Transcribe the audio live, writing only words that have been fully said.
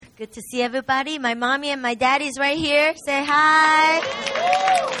Good to see everybody. My mommy and my daddy's right here. Say hi.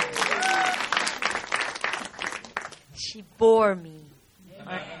 She bore me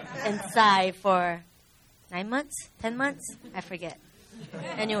inside for 9 months, 10 months? I forget.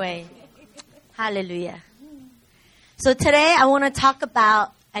 Anyway, hallelujah. So today I want to talk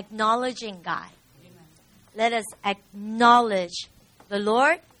about acknowledging God. Let us acknowledge the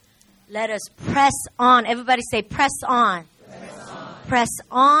Lord. Let us press on. Everybody say press on. Press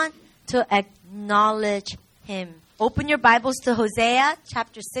on to acknowledge Him. Open your Bibles to Hosea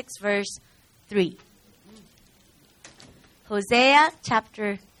chapter 6 verse 3. Hosea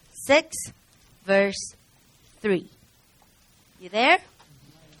chapter 6 verse 3. You there?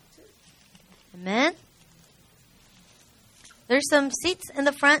 Amen. There's some seats in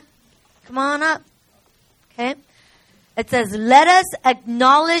the front. Come on up. Okay. It says, let us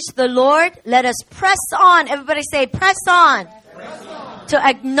acknowledge the Lord. Let us press on. Everybody say, press on. Press on. To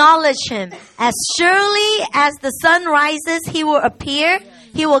acknowledge Him. As surely as the sun rises, He will appear.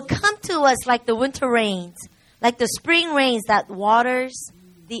 He will come to us like the winter rains, like the spring rains that waters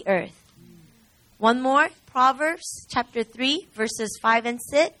the earth. One more. Proverbs chapter 3, verses 5 and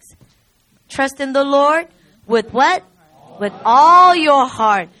 6. Trust in the Lord with what? With all your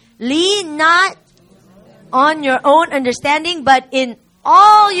heart. Lean not on your own understanding, but in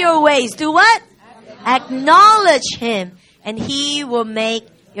all your ways. Do what? Acknowledge Him, and He will make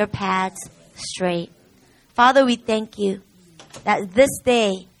your paths straight. Father, we thank You that this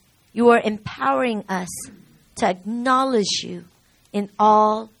day You are empowering us to acknowledge You in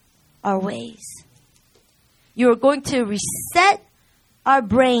all our ways. You are going to reset our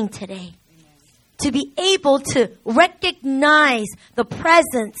brain today to be able to recognize the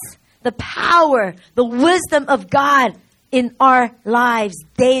presence, the power, the wisdom of God in our lives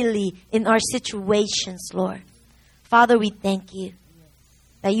daily, in our situations, Lord. Father, we thank You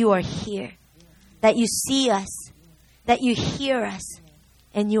that You are here, that You see us, that You hear us,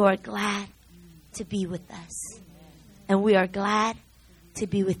 and You are glad to be with us. And we are glad to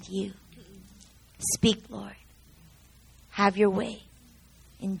be with You. Speak, Lord. Have Your way.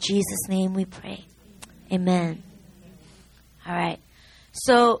 In Jesus' name we pray. Amen. All right.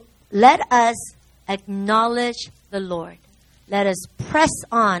 So let us acknowledge the Lord. Let us press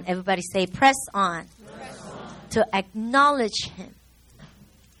on. Everybody say press on. Press on. To acknowledge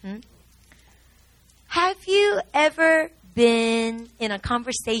Him. Have you ever been in a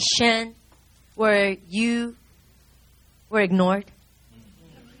conversation where you were ignored?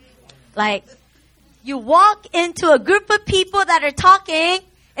 Like, you walk into a group of people that are talking,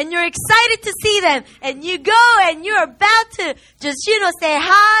 and you're excited to see them. And you go and you're about to just, say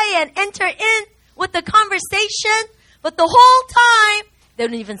hi and enter in with the conversation. But the whole time, they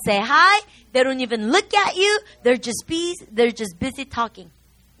don't even say hi. They don't even look at you. They're just busy talking.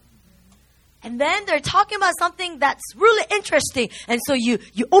 And then they're talking about something that's really interesting. And so you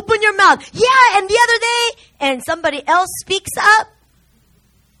open your mouth. Yeah, and the other day, and somebody else speaks up.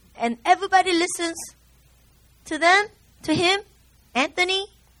 And everybody listens to them, to him, Anthony.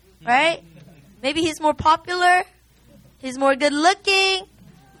 Right? Maybe he's more popular. He's more good looking.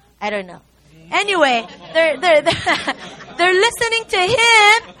 I don't know. Anyway, they're listening to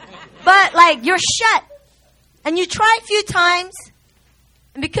him, but like you're shut. And you try a few times,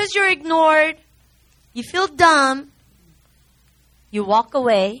 and because you're ignored, you feel dumb. You walk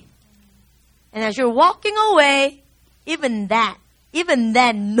away. And as you're walking away, even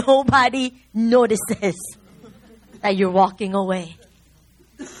then nobody notices that you're walking away.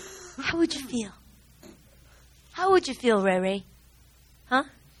 How would you feel? How would you feel, Ray Ray? Huh?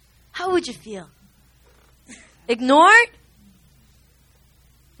 How would you feel? Ignored?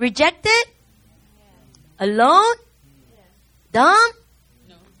 Rejected? Alone? Dumb?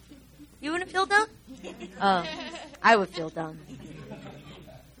 No. You wouldn't feel dumb? Oh, I would feel dumb.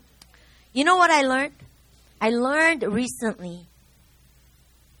 You know what I learned? I learned recently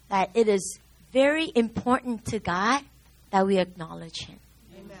that it is very important to God that we acknowledge Him.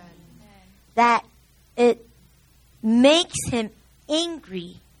 That it makes Him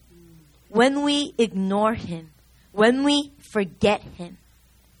angry when we ignore Him, when we forget Him.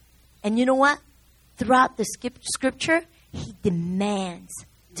 And you know what? Throughout the scripture, He demands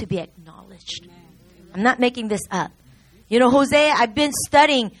to be acknowledged. I'm not making this up. Hosea, I've been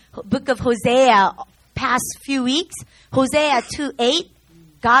studying book of Hosea past few weeks. Hosea 2:8,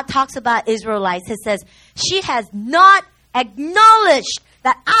 God talks about Israelites. He says, she has not acknowledged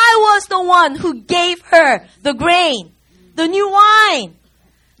that I was the one who gave her the grain, the new wine.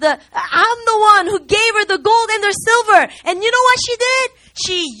 I'm the one who gave her the gold and the silver. And you know what she did?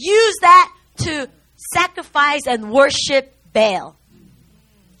 She used that to sacrifice and worship Baal.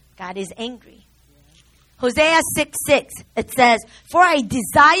 God is angry. Hosea 6:6, it says, for I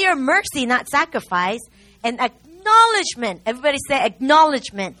desire mercy, not sacrifice, and acknowledgement. Everybody say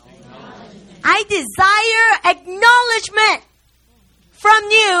acknowledgement. I desire acknowledgement from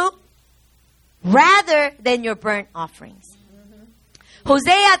you rather than your burnt offerings.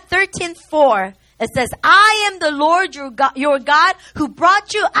 Hosea 13:4, it says, I am the Lord your God who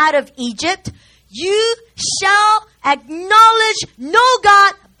brought you out of Egypt. You shall acknowledge no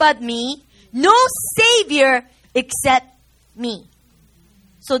God but me, no Savior except me.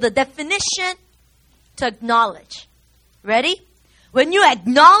 So the definition to acknowledge. Ready? When you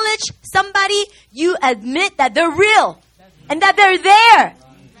acknowledge somebody, you admit that they're real and that they're there.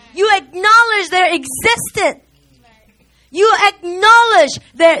 You acknowledge their existence. You acknowledge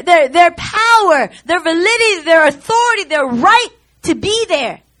their power, their validity, their authority, their right to be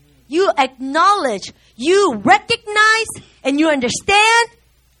there. You acknowledge, you recognize, and you understand,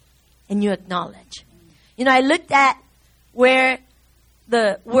 and you acknowledge. You know, I looked at where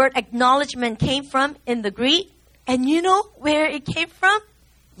the word acknowledgement came from in the Greek. And you know where it came from?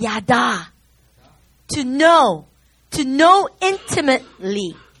 Yada. To know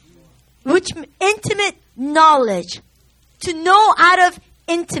intimately. Which intimate knowledge. To know out of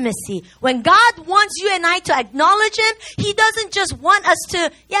intimacy. When God wants you and I to acknowledge Him, He doesn't just want us to,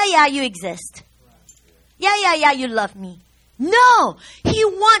 yeah, you exist. Yeah, you love me. No, He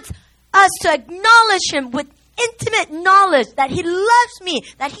wants us to acknowledge Him with intimate knowledge that He loves me,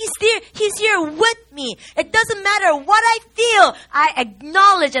 that He's here with me. It doesn't matter what I feel, I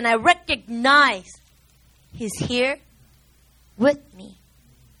acknowledge and I recognize He's here with me.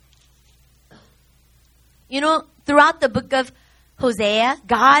 You know, throughout the book of Hosea,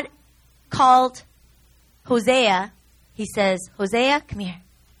 God called Hosea. He says, Hosea, come here.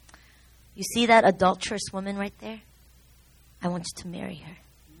 You see that adulterous woman right there? I want you to marry her.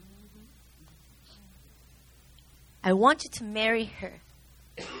 I want you to marry her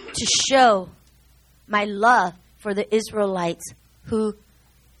to show my love for the Israelites who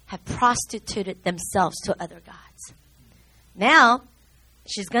have prostituted themselves to other gods. Now,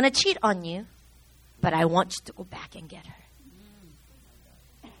 she's going to cheat on you, but I want you to go back and get her.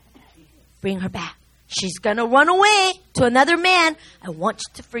 Bring her back. She's going to run away to another man. I want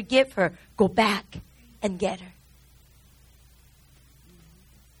you to forgive her. Go back and get her.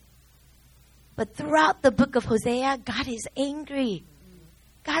 But throughout the book of Hosea, God is angry.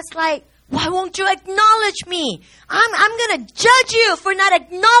 God's like, why won't you acknowledge me? I'm going to judge you for not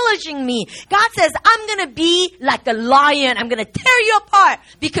acknowledging me. God says, I'm going to be like a lion. I'm going to tear you apart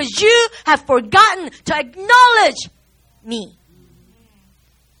because you have forgotten to acknowledge me.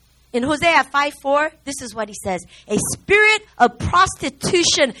 In Hosea 5:4, this is what he says. A spirit of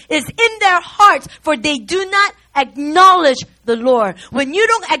prostitution is in their hearts, for they do not acknowledge the Lord. When you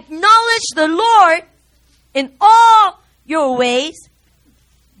don't acknowledge the Lord in all your ways,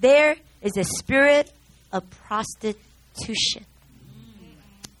 there is a spirit of prostitution.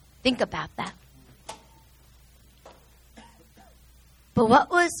 Think about that. But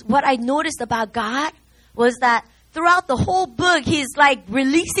what I noticed about God was that throughout the whole book, He's like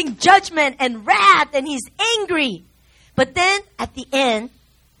releasing judgment and wrath, and He's angry. But then at the end,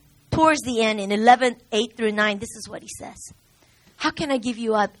 towards the end, in 11:8-9, this is what He says. How can I give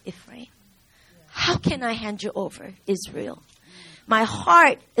you up, Ephraim? How can I hand you over, Israel? My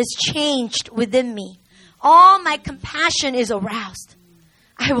heart is changed within me. All my compassion is aroused.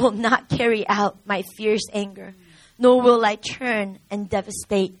 I will not carry out my fierce anger, nor will I turn and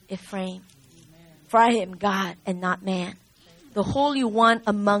devastate Ephraim. For I am God and not man, the Holy One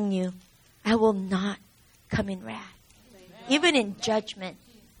among you. I will not come in wrath. Even in judgment,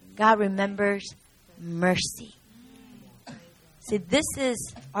 God remembers mercy. See, this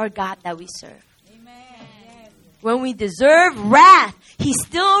is our God that we serve. When we deserve wrath, He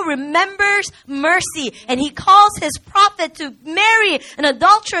still remembers mercy. And He calls His prophet to marry an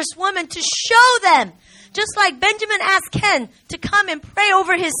adulterous woman to show them. Just like Benjamin asked Ken to come and pray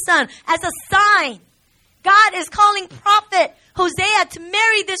over his son as a sign. God is calling prophet Hosea to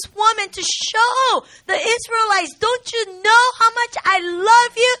marry this woman to show the Israelites, don't you know how much I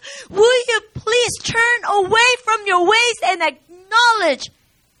love you? Will you please turn away from your ways and acknowledge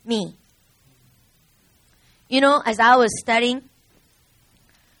me? You know, as I was studying,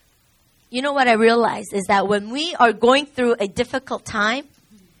 you know what I realized is that when we are going through a difficult time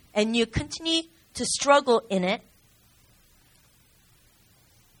and you continue to struggle in it,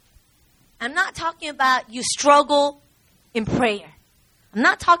 I'm not talking about you struggle in prayer. I'm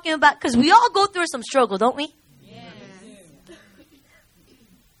not talking about, because we all go through some struggle, don't we? Yes.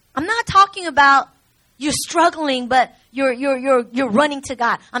 I'm not talking about you struggling, but you're running to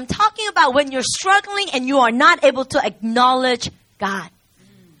God. I'm talking about when you're struggling and you are not able to acknowledge God.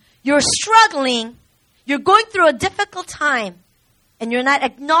 You're struggling, you're going through a difficult time, and you're not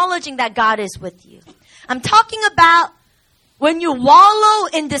acknowledging that God is with you. I'm talking about when you wallow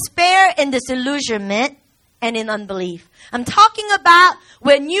in despair, in disillusionment, and in unbelief. I'm talking about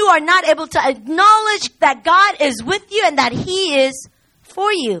when you are not able to acknowledge that God is with you and that He is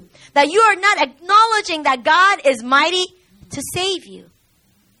for you. That you are not acknowledging that God is mighty to save you.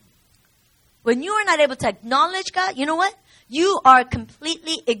 When you are not able to acknowledge God, you know what? You are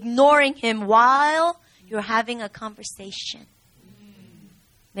completely ignoring Him while you're having a conversation.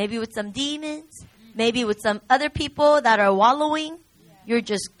 Maybe with some demons, maybe with some other people that are wallowing. You're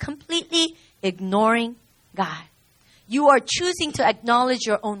just completely ignoring God. You are choosing to acknowledge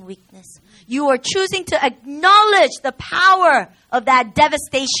your own weakness. You are choosing to acknowledge the power of that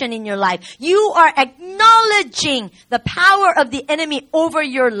devastation in your life. You are acknowledging the power of the enemy over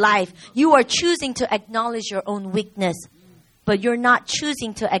your life. You are choosing to acknowledge your own weakness, but you're not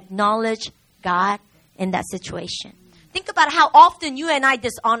choosing to acknowledge God in that situation. Think about how often you and I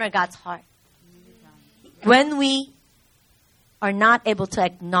dishonor God's heart when we are not able to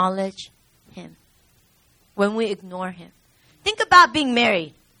acknowledge Him. When we ignore Him. Think about being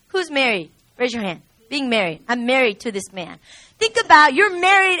married. Who's married? Raise your hand. Being married. I'm married to this man. Think about you're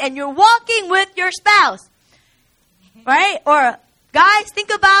married and you're walking with your spouse. Right? Or guys,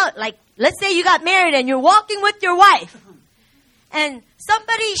 think about, like, let's say you got married and you're walking with your wife. And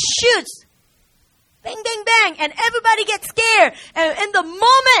somebody shoots. Bang, bang, bang. And everybody gets scared. And in the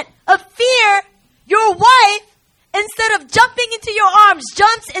moment of fear, your wife, instead of jumping into your arms,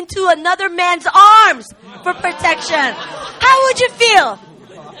 jumps into another man's arms for protection. How would you feel?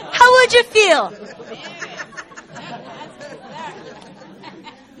 How would you feel?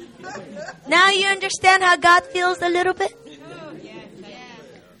 Now you understand how God feels a little bit?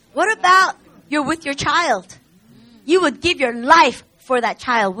 What about you're with your child? You would give your life for that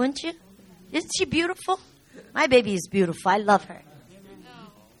child, wouldn't you? Isn't she beautiful? My baby is beautiful. I love her.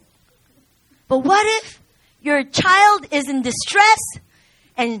 But what if your child is in distress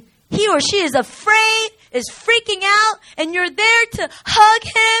and he or she is afraid, is freaking out, and you're there to hug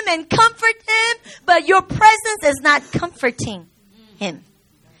him and comfort him, but your presence is not comforting him.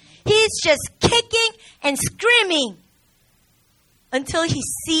 He's just kicking and screaming until he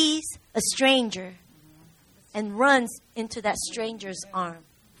sees a stranger and runs into that stranger's arm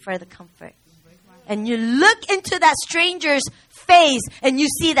for the comfort. And you look into that stranger's face and you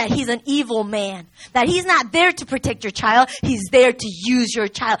see that he's an evil man. That he's not there to protect your child. He's there to use your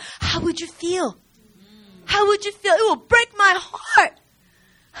child. How would you feel? How would you feel? It will break my heart.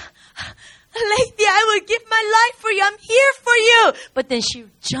 Lady, I would give my life for you. I'm here for you. But then she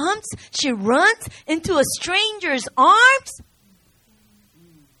jumps, she runs into a stranger's arms.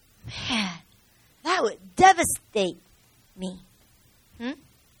 Man, that would devastate me.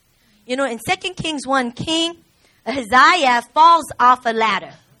 You know, in 2 Kings 1, King Uzziah falls off a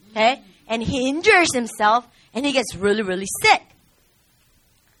ladder, okay? And he injures himself, and he gets really, really sick.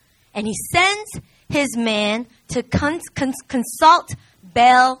 And he sends his man to consult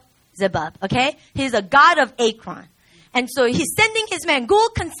Baal-zebub, okay? He's a god of Ekron. And so he's sending his man, go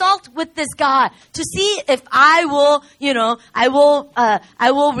consult with this God to see if I will,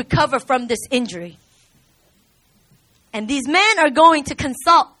 I will recover from this injury. And these men are going to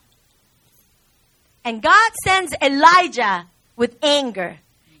consult. And God sends Elijah with anger.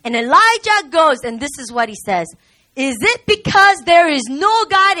 And Elijah goes, and this is what he says. Is it because there is no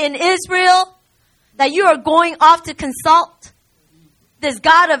God in Israel that you are going off to consult this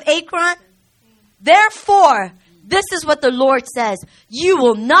God of Ekron? Therefore, this is what the Lord says. You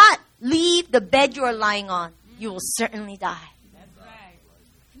will not leave the bed you are lying on. You will certainly die. That's right.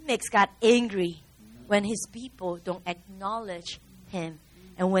 It makes God angry when his people don't acknowledge him.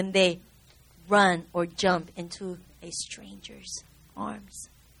 And when they run or jump into a stranger's arms.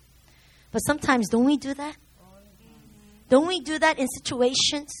 But sometimes, don't we do that? Don't we do that in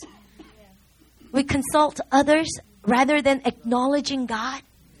situations? We consult others rather than acknowledging God.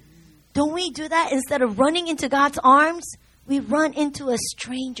 Don't we do that? Instead of running into God's arms, we run into a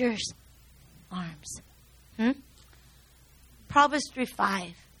stranger's arms. Proverbs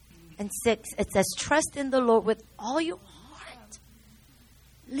 3:5 and 6, it says, trust in the Lord with all your heart.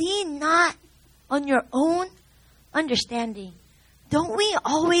 Lean not on your own understanding. Don't we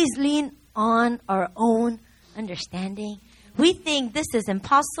always lean on our own understanding? We think this is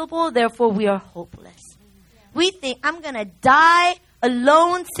impossible, therefore we are hopeless. We think I'm going to die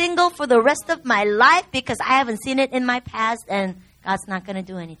alone, single for the rest of my life because I haven't seen it in my past and God's not going to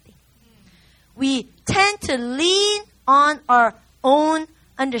do anything. We tend to lean on our own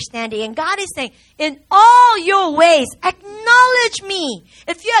understanding. And God is saying, in all your ways, acknowledge me.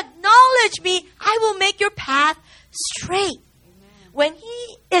 If you acknowledge me, I will make your path straight. Amen. When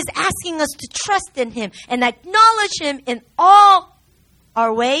He is asking us to trust in Him and acknowledge Him in all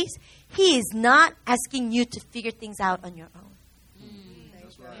our ways, He is not asking you to figure things out on your own.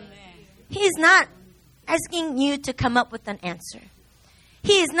 That's right. He is not asking you to come up with an answer.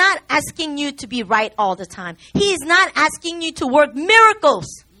 He is not asking you to be right all the time. He is not asking you to work miracles.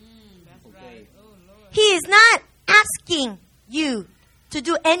 That's right. He is not asking you to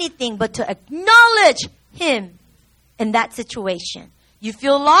do anything but to acknowledge Him in that situation. You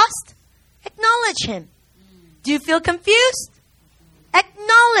feel lost? Acknowledge Him. Do you feel confused?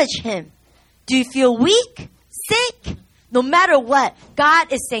 Acknowledge Him. Do you feel weak? Sick? No matter what,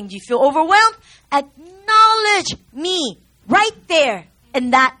 God is saying, do you feel overwhelmed? Acknowledge me right there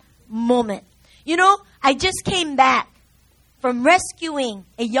in that moment. You know, I just came back from rescuing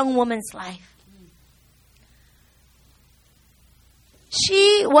a young woman's life.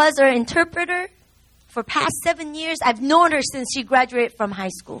 She was our interpreter for past 7 years. I've known her since she graduated from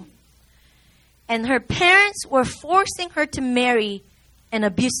high school. And her parents were forcing her to marry an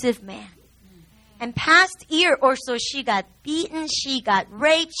abusive man. And past year or so, she got beaten, she got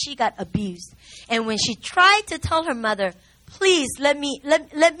raped, she got abused. And when she tried to tell her mother, please let me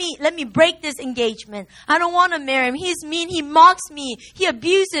break this engagement. I don't want to marry him. He's mean. He mocks me. He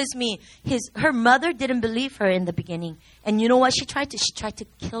abuses me. Her mother didn't believe her in the beginning. And you know what she tried to? She tried to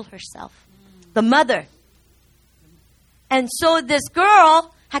kill herself. The mother. And so this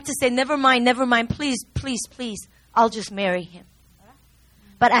girl had to say, never mind, please, I'll just marry him.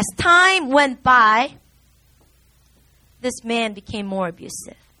 But as time went by, this man became more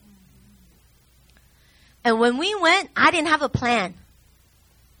abusive. And when we went, I didn't have a plan.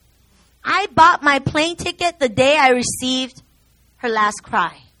 I bought my plane ticket the day I received her last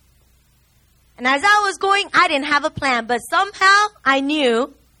cry. And as I was going, I didn't have a plan. But somehow I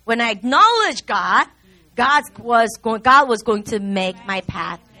knew when I acknowledged God, God was going to make my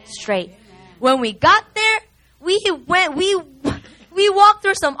path straight. When we got there, we walked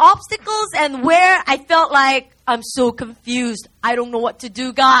through some obstacles, and where I felt like I'm so confused. I don't know what to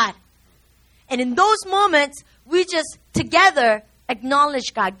do, God. And in those moments, we just together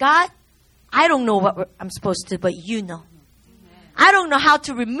acknowledge God. God, I don't know what I'm supposed to do, but you know. I don't know how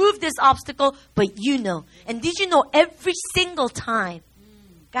to remove this obstacle, but you know. And did you know every single time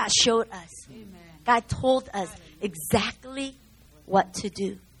God showed us, God told us exactly what to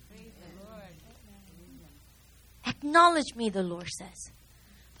do. Acknowledge me, the Lord says.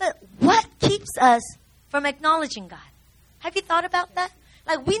 But what keeps us from acknowledging God? Have you thought about that?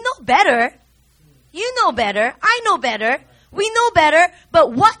 Like, we know better. You know better. I know better. We know better.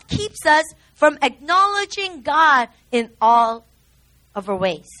 But what keeps us from acknowledging God in all of our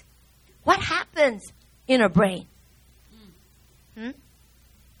ways? What happens in our brain?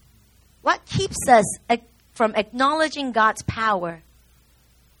 What keeps us from acknowledging God's power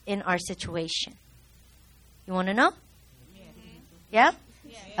in our situation? You want to know? Yeah?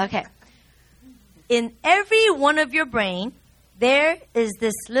 Okay. In every one of your brain, there is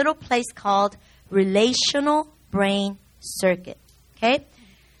this little place called relational brain circuit. Okay?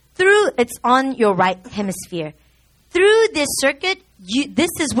 It's on your right hemisphere. Through this circuit, this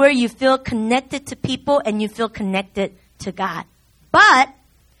is where you feel connected to people and you feel connected to God. But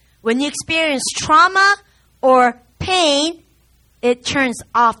when you experience trauma or pain, it turns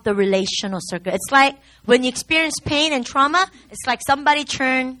off the relational circuit. It's like when you experience pain and trauma, it's like somebody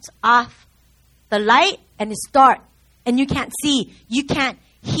turns off the light and it's dark and you can't see, you can't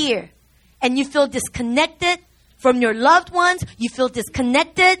hear. And you feel disconnected from your loved ones. You feel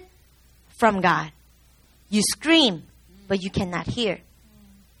disconnected from God. You scream, but you cannot hear.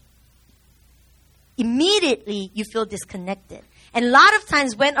 Immediately, you feel disconnected. And a lot of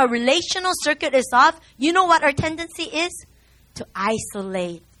times when a relational circuit is off, you know what our tendency is? To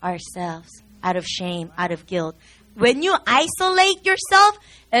isolate ourselves out of shame, out of guilt. When you isolate yourself,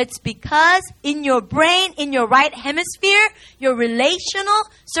 it's because in your brain, in your right hemisphere, your relational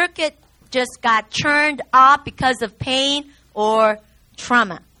circuit just got turned off because of pain or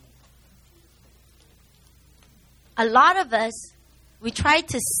trauma. A lot of us, we try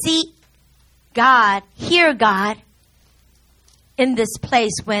to seek God, hear God in this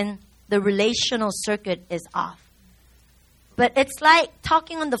place when the relational circuit is off. But it's like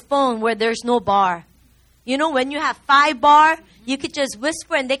talking on the phone where there's no bar. You know, when you have 5 bar, you could just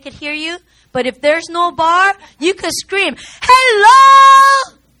whisper and they could hear you. But if there's no bar, you could scream,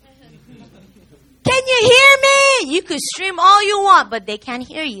 "Hello! Can you hear me?" You could scream all you want, but they can't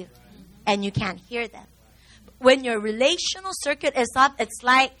hear you. And you can't hear them. when your relational circuit is up, it's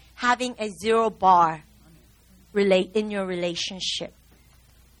like having a 0 bar in your relationship.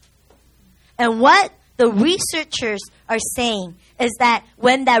 And what the researchers are saying is that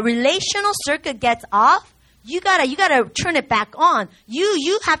when that relational circuit gets off, you gotta turn it back on.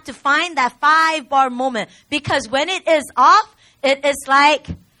 You have to find that 5 bar moment, because when it is off, it is like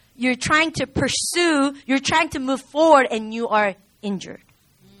you're trying to pursue, you're trying to move forward, and you are injured.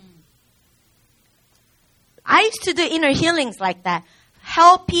 I used to do inner healings like that.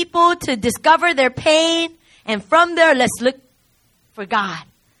 Help people to discover their pain, and from there, let's look for God.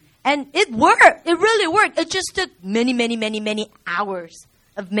 And it worked. It really worked. It just took many, many, many, many hours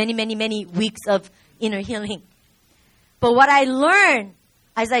of many, many, many weeks of inner healing. But what I learned,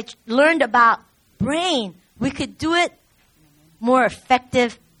 as I learned about brain, we could do it more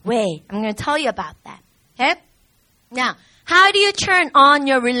effective way. I'm going to tell you about that. Okay? Now, how do you turn on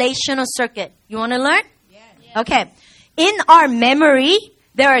your relational circuit? You want to learn? Yes. Okay. In our memory,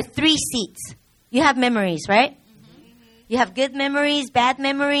 there are 3 seats. You have memories, right? You have good memories, bad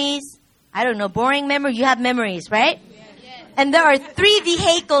memories, I don't know, boring memory. You have memories, right? Yes. And there are 3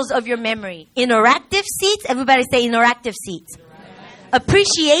 vehicles of your memory. Interactive seats. Everybody say interactive seats.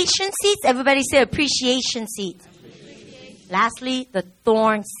 Appreciation seats. Everybody say appreciation seats. Lastly, the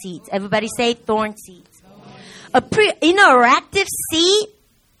thorn seats. Everybody say thorn seats. Interactive seat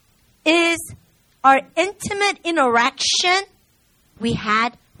is our intimate interaction we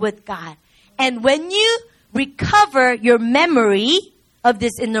had with God. And when you recover your memory of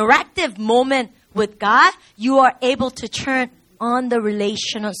this interactive moment with God, you are able to turn on the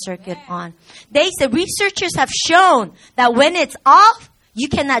relational circuit on. Researchers have shown that when it's off, you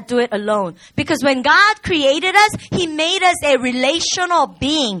cannot do it alone. Because when God created us, He made us a relational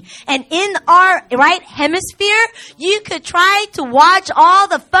being. And in our right hemisphere, you could try to watch all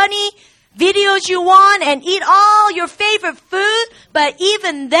the funny videos you want and eat all your favorite food, but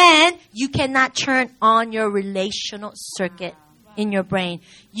even then, you cannot turn on your relational circuit in your brain.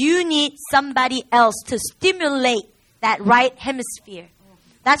 You need somebody else to stimulate that right hemisphere.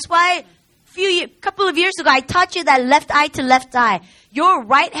 That's why a couple of years ago, I taught you that left eye to left eye. Your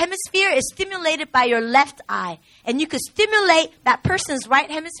right hemisphere is stimulated by your left eye. And you could stimulate that person's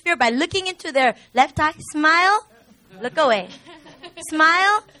right hemisphere by looking into their left eye. Smile. Look away.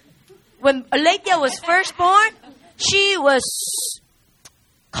 Smile. When Aletheia was first born, she was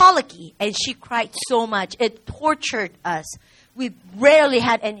colicky and she cried so much. It tortured us. We rarely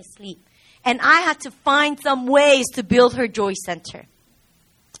had any sleep. And I had to find some ways to build her joy center.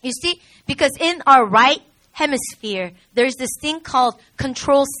 You see, because in our right hemisphere, there's this thing called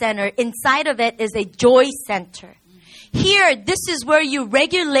control center. Inside of it is a joy center. Here, this is where you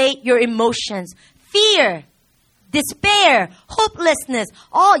regulate your emotions. Fear, despair, hopelessness,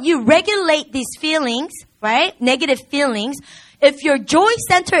 you regulate these feelings, right? Negative feelings. If your joy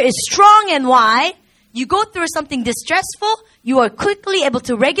center is strong and wide, you go through something distressful, you are quickly able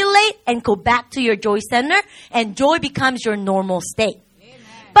to regulate and go back to your joy center, and joy becomes your normal state. Amen.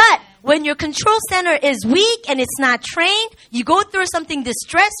 But when your control center is weak and it's not trained, you go through something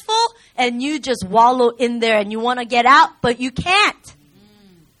distressful and you just wallow in there and you want to get out, but you can't.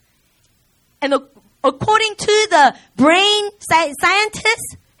 And according to the brain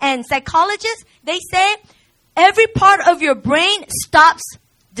scientists and psychologists, they say every part of your brain stops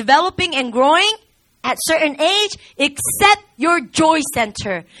developing and growing at certain age except your joy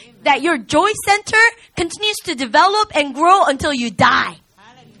center. Amen. That your joy center continues to develop and grow until you die.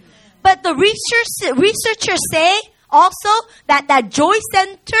 Hallelujah. But the researchers say also that joy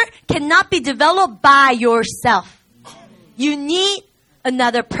center cannot be developed by yourself. You need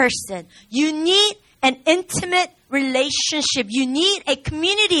another person. You need an intimate relationship. You need a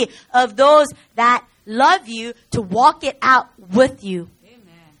community of those that love you to walk it out with you. Amen.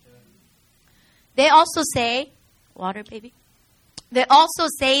 They also say, water baby. They also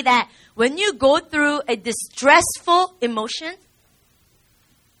say that when you go through a distressful emotion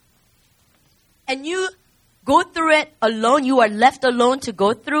and you go through it alone, you are left alone to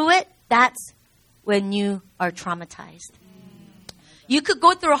go through it, that's when you are traumatized. You could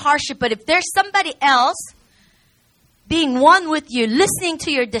go through a hardship, but if there's somebody else being one with you, listening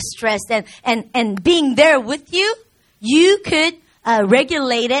to your distress and being there with you, you could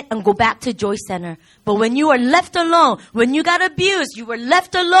regulate it and go back to joy center. But when you are left alone, when you got abused, you were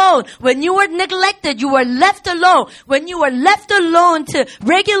left alone. When you were neglected, you were left alone. When you were left alone to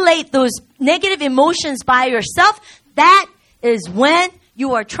regulate those negative emotions by yourself, that is when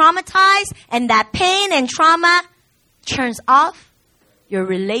you are traumatized, and that pain and trauma turns off your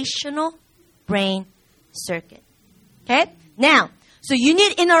relational brain circuit. Okay? Now, so you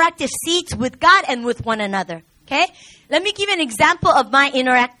need interactive seats with God and with one another. Okay? Let me give you an example of my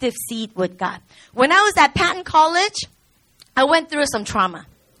interactive seed with God. When I was at Patton College, I went through some trauma.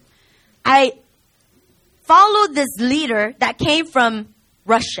 I followed this leader that came from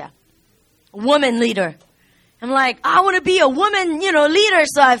Russia, a woman leader. I'm like, I want to be a woman, leader,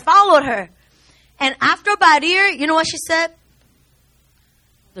 so I followed her. And after about a year, you know what she said?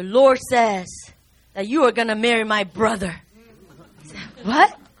 The Lord says that you are going to marry my brother. I said,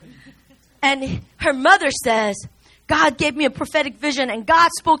 what? And her mother says, God gave me a prophetic vision and God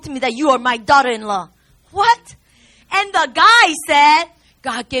spoke to me that you are my daughter-in-law. What? And the guy said,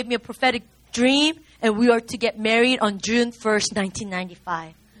 God gave me a prophetic dream and we are to get married on June 1st,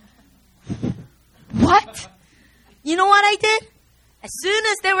 1995. What? You know what I did? As soon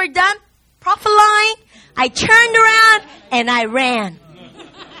as they were done prophesying, I turned around and I ran.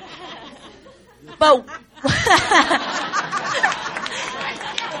 But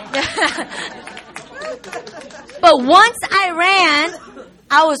but once I ran,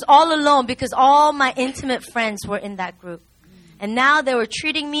 I was all alone because all my intimate friends were in that group. And now they were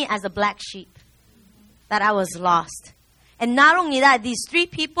treating me as a black sheep, that I was lost. And not only that, these 3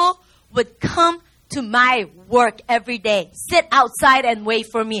 people would come to my work every day, sit outside and wait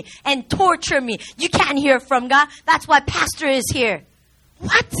for me and torture me. You can't hear from God. That's why pastor is here.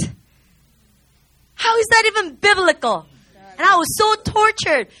 What? How is that even biblical? And I was so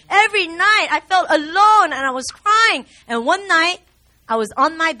tortured. Every night I felt alone and I was crying. And one night I was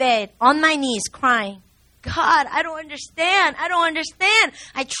on my bed, on my knees crying. God, I don't understand. I don't understand.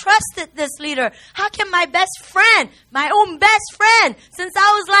 I trusted this leader. How can my best friend, my own best friend, since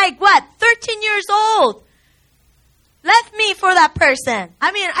I was 13 years old, left me for that person?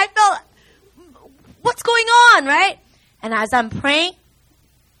 I mean, I felt, what's going on, right? And as I'm praying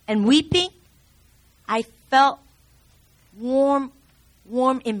and weeping, I felt warm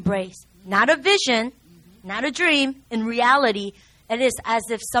embrace. Not a vision, not a dream. In reality, it is as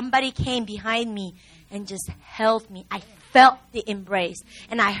if somebody came behind me and just held me. I felt the embrace.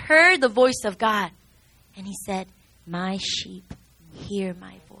 And I heard the voice of God. And he said, my sheep hear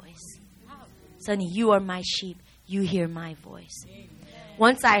my voice. Sonny, you are my sheep. You hear my voice.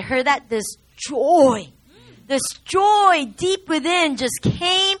 Once I heard that, this joy deep within just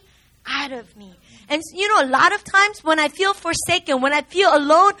came out of me. And a lot of times when I feel forsaken, when I feel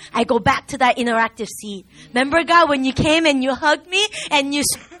alone, I go back to that interactive seed. Remember, God, when you came and you hugged me and you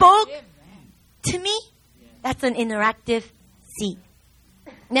spoke to me? That's an interactive seed.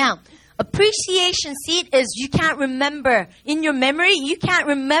 Now, appreciation seed is you can't remember. In your memory, you can't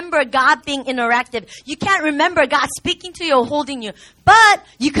remember God being interactive. You can't remember God speaking to you or holding you. But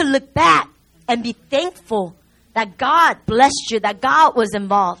you can look back and be thankful that God blessed you, that God was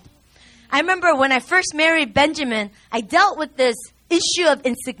involved. I remember when I first married Benjamin, I dealt with this issue of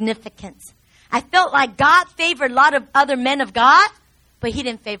insignificance. I felt like God favored a lot of other men of God, but he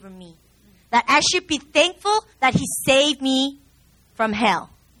didn't favor me. That I should be thankful that he saved me from hell.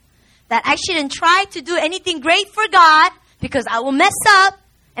 That I shouldn't try to do anything great for God because I will mess up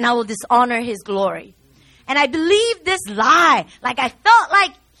and I will dishonor his glory. And I believed this lie. Like I felt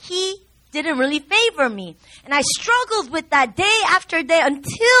like he didn't really favor me. And I struggled with that day after day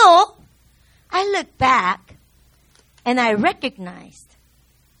until I looked back and I recognized,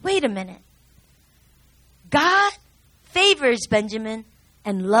 wait a minute. God favors Benjamin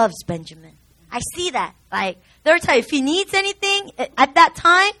and loves Benjamin. I see that. Like, there are times if he needs anything at that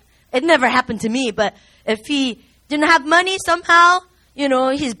time, it never happened to me, but if he didn't have money somehow,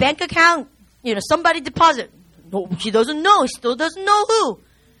 his bank account, somebody deposit. No, he doesn't know. He still doesn't know who.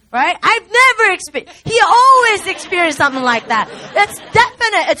 Right? I've never experienced. He always experienced something like that. It's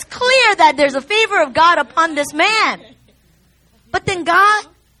definite. It's clear that there's a favor of God upon this man. But then God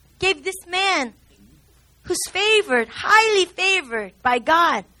gave this man who's favored, highly favored by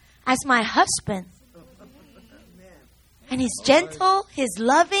God, as my husband. And he's gentle, he's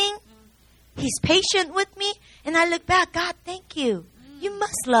loving, he's patient with me. And I look back, God, thank you. You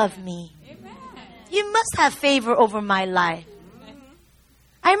must love me. You must have favor over my life.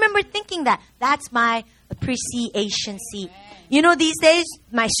 I remember thinking that. That's my appreciation seat. These days,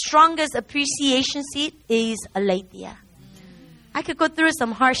 my strongest appreciation seat is Aletheia. I could go through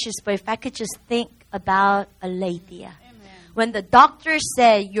some hardships, but if I could just think about Aletheia. When the doctor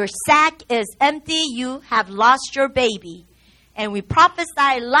said, your sac is empty, you have lost your baby. And we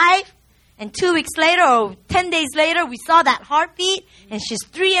prophesied life, and 2 weeks later or 10 days later, we saw that heartbeat, and she's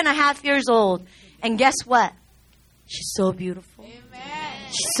 3.5 years old. And guess what? She's so beautiful.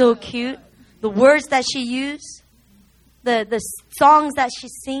 She's so cute. The words that she used, the songs that she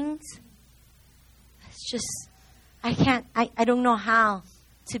sings, it's just, I don't know how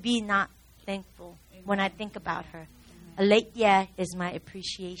to be not thankful. when I think about her. A late yeah is my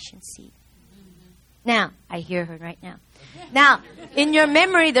appreciation seat. Now, I hear her right now. Now, in your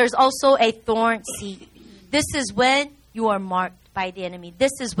memory, there's also a thorn seat. This is when you are marked by the enemy.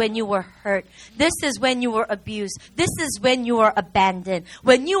 This is when you were hurt. This is when you were abused. This is when you are abandoned.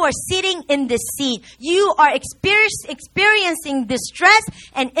 When you are sitting in this seat, you are experiencing distress,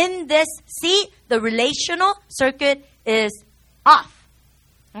 and in this seat, the relational circuit is off.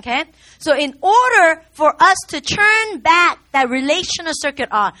 Okay? So in order for us to turn back that relational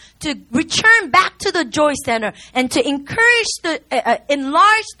circuit on, to return back to the joy center, and to enlarge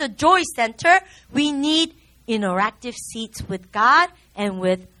the joy center, we need interactive seats with God and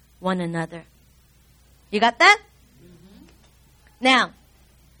with one another. You got that? Mm-hmm. Now,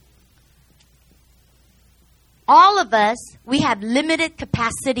 all of us, we have limited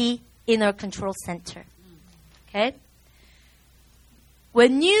capacity in our control center. Okay?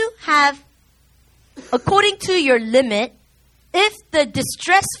 When you have, according to your limit, if the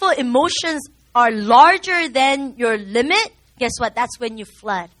distressful emotions are larger than your limit, guess what? That's when you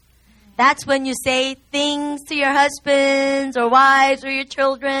flood. That's when you say things to your husbands or wives or your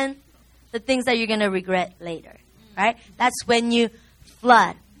children, the things that you're going to regret later, right? That's when you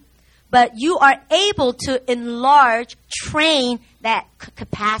flood. But you are able to enlarge, train that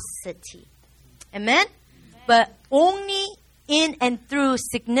capacity. Amen? But only in and through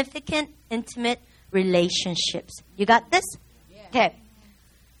significant, intimate relationships. You got this? Yeah. Okay.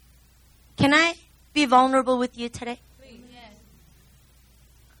 Can I be vulnerable with you today? Please. Yes.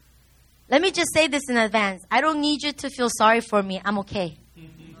 Let me just say this in advance. I don't need you to feel sorry for me. I'm okay.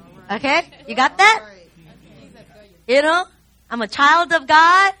 Okay? You got that? You know? I'm a child of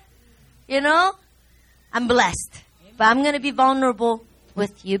God. You know? I'm blessed. But I'm going to be vulnerable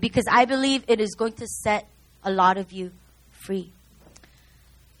with you because I believe it is going to set a lot of you free.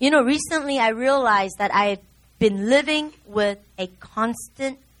 You know, recently I realized that I had been living with a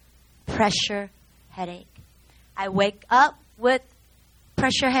constant pressure headache. I wake up with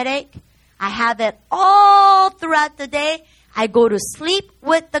pressure headache. I have it all throughout the day. I go to sleep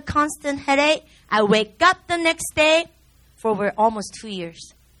with the constant headache. I wake up the next day for over almost 2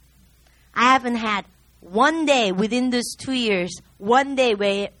 years. I haven't had one day within those 2 years, one day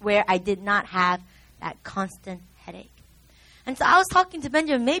where I did not have that constant headache. And so I was talking to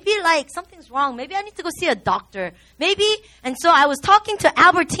Benjamin, maybe like something's wrong. Maybe I need to go see a doctor. Maybe. And so I was talking to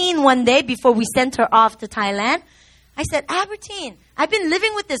Albertine one day before we sent her off to Thailand. I said, Albertine, I've been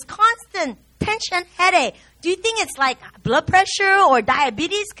living with this constant tension headache. Do you think it's like blood pressure or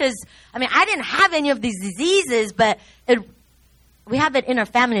diabetes? Because, I mean, I didn't have any of these diseases, but we have it in our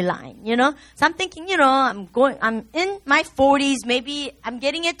family line, you know? So I'm thinking, you know, I'm in my 40s. Maybe I'm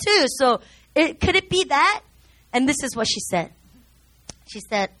getting it too. So could it be that? And this is what she said. She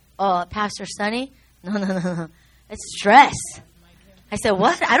said, oh, Pastor Sonny, no. It's stress. I said,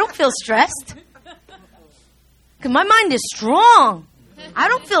 what? I don't feel stressed. Because my mind is strong. I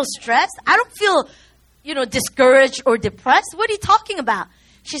don't feel stressed. I don't feel, you know, discouraged or depressed. What are you talking about?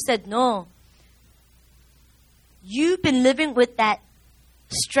 She said, no. You've been living with that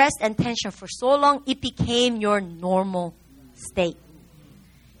stress and tension for so long, it became your normal state.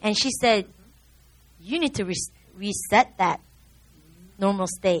 And she said, you need to reset that normal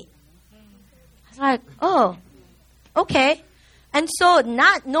state. I was like, oh, okay. And so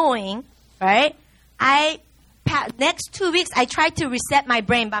not knowing, right, next 2 weeks, I tried to reset my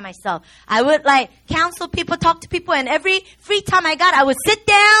brain by myself. I would like counsel people, talk to people, and every free time I got, I would sit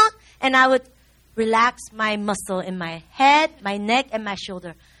down and I would relax my muscle in my head, my neck, and my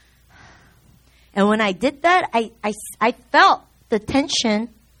shoulder. And when I did that, I felt the tension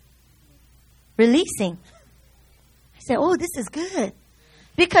releasing. I said, oh, this is good.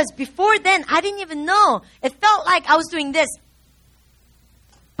 Because before then, I didn't even know. It felt like I was doing this.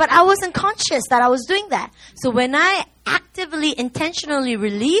 But I wasn't conscious that I was doing that. So when I actively, intentionally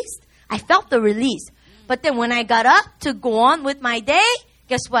released, I felt the release. But then when I got up to go on with my day,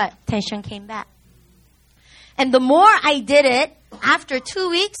 guess what? Tension came back. And the more I did it, after 2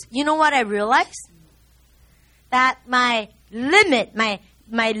 weeks, you know what I realized? That my limit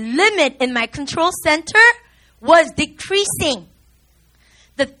in my control center was decreasing.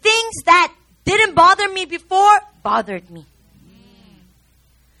 The things that didn't bother me before bothered me.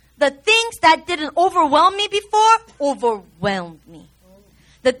 The things that didn't overwhelm me before overwhelmed me.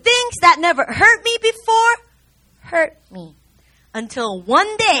 The things that never hurt me before hurt me. Until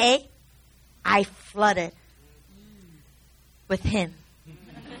one day, I flooded with him.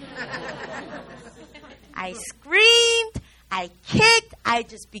 I screamed, I kicked, I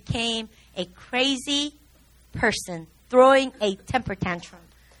just became a crazy person throwing a temper tantrum.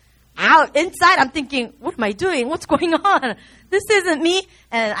 out. Inside, I'm thinking, what am I doing? What's going on? This isn't me.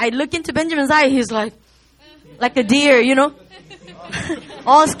 And I look into Benjamin's eye. He's like a deer, you know,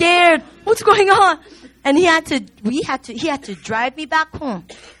 all scared. What's going on? And he had to drive me back home.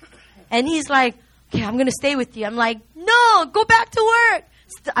 And he's like, okay, I'm going to stay with you. I'm like, no, go back to work.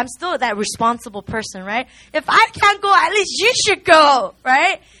 I'm still that responsible person, right? If I can't go, at least you should go,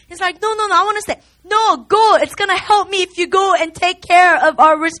 right? He's like, no, I want to stay. No, go. It's going to help me if you go and take care of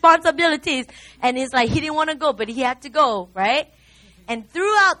our responsibilities. And he's like, he didn't want to go, but he had to go, right? And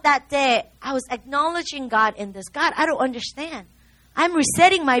throughout that day, I was acknowledging God in this. God, I don't understand. I'm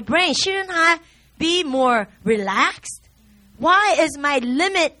resetting my brain. Shouldn't I be more relaxed? Why is my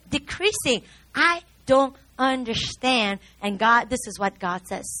limit decreasing? I don't understand. And God, this is what God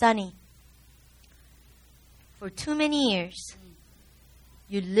says. Sonny, for too many years,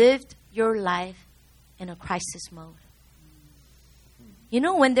 you lived your life in a crisis mode. You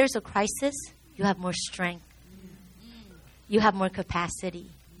know, when there's a crisis, you have more strength. You have more capacity.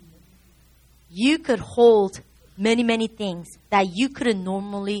 You could hold many, many things that you couldn't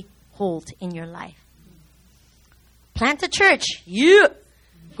normally hold in your life. Plant a church. Yeah.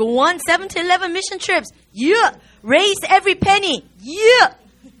 Go on 7 to 11 mission trips. Yeah. Raise every penny. Yeah.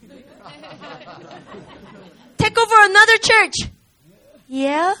 Take over another church.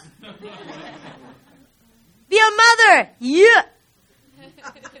 Yeah. Be a mother. Yeah.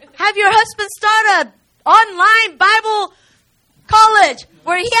 Have your husband start a online Bible college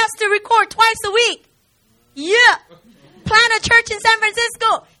where he has to record twice a week. Yeah. Plant a church in San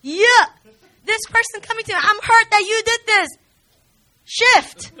Francisco. Yeah. This person coming to me, I'm hurt that you did this.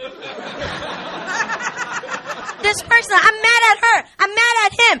 Shift. This person, I'm mad at her. I'm mad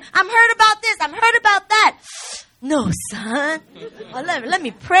at him. I'm hurt about this. I'm hurt about that. No, son. Oh, let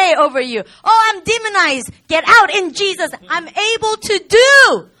me pray over you. Oh, I'm demonized. Get out in Jesus. I'm able to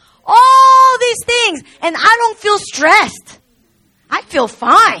do all these things. And I don't feel stressed. I feel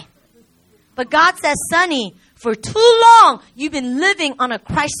fine. But God says, Sonny, for too long, you've been living on a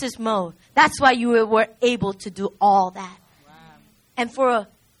crisis mode. That's why you were able to do all that. Wow. And for a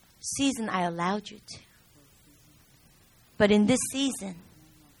season, I allowed you to. But in this season,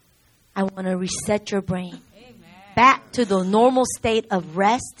 I want to reset your brain. Amen. Back to the normal state of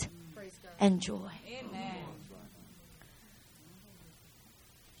rest and joy. Amen.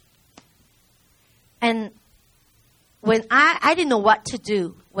 And when I didn't know what to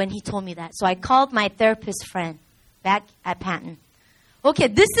do when he told me that. So I called my therapist friend back at Patton. Okay,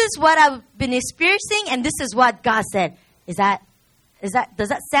 this is what I've been experiencing, and this is what God said. Does that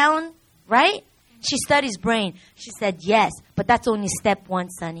sound right? She studies brain. She said, yes, but that's only step 1,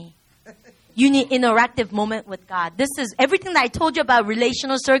 Sonny. You need interactive moment with God. This is everything that I told you about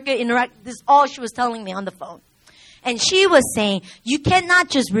relational circuit, this is all she was telling me on the phone. And she was saying, you cannot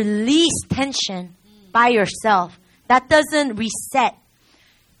just release tension by yourself. That doesn't reset.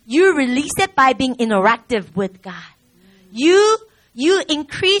 You release it by being interactive with God. You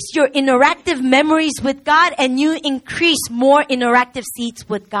increase your interactive memories with God, and you increase more interactive seats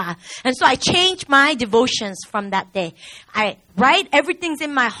with God. And so I changed my devotions from that day. I write everything's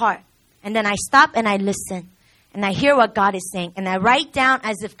in my heart. And then I stop and I listen. And I hear what God is saying. And I write down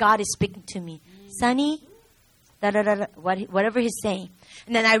as if God is speaking to me. Sonny, whatever he's saying.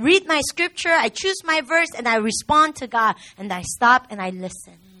 And then I read my scripture, I choose my verse, and I respond to God. And I stop and I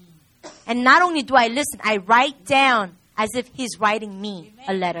listen. And not only do I listen, I write down as if he's writing me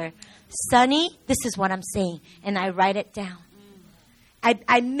a letter. Sonny, this is what I'm saying. And I write it down. I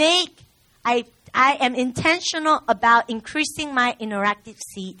am intentional about increasing my interactive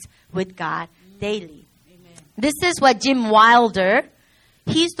seats with God daily. Amen. This is what Jim Wilder,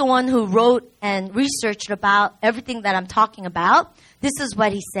 he's the one who wrote and researched about everything that I'm talking about. This is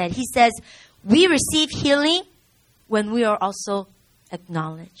what he said. He says, we receive healing when we are also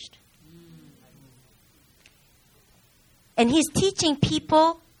acknowledged. And he's teaching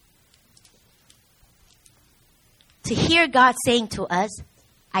people to hear God saying to us,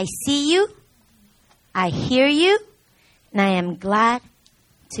 I see you, I hear you, and I am glad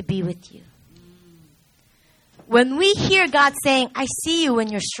to be with you. When we hear God saying, I see you when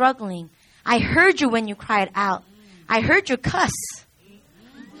you're struggling, I heard you when you cried out, I heard you cuss,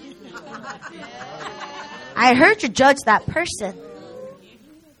 I heard you judge that person,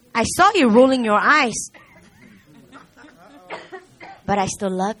 I saw you rolling your eyes, but I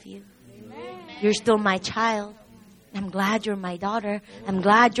still love you. You're still my child. I'm glad you're my daughter. I'm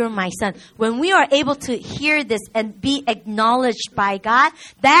glad you're my son. When we are able to hear this and be acknowledged by God,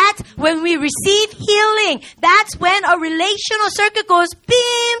 that's when we receive healing. That's when a relational circuit goes,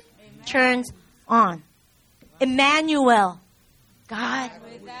 beam, turns on. Emmanuel, God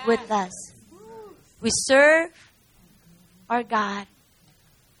with us. We serve our God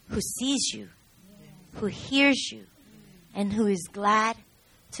who sees you, who hears you, and who is glad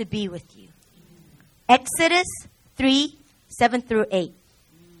to be with you. Exodus 3:7-8.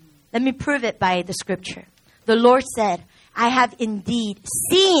 Let me prove it by the scripture. The Lord said, I have indeed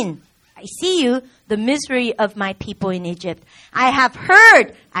seen, I see you, the misery of my people in Egypt. I have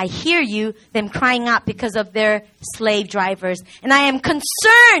heard, I hear you, them crying out because of their slave drivers. And I am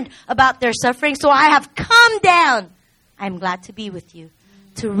concerned about their suffering, so I have come down. I am glad to be with you,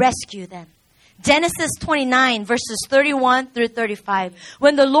 to rescue them. Genesis 29, verses 31-35.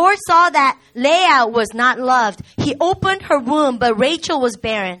 When the Lord saw that Leah was not loved, he opened her womb, but Rachel was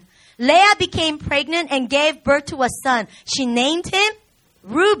barren. Leah became pregnant and gave birth to a son. She named him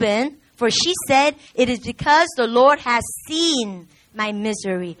Reuben, for she said, it is because the Lord has seen my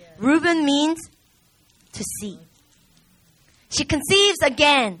misery. Reuben means to see. She conceives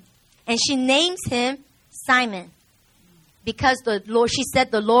again, and she names him Simon, because she said,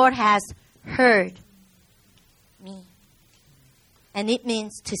 the Lord has heard me. And it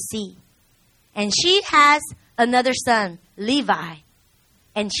means to see. And she has another son, Levi.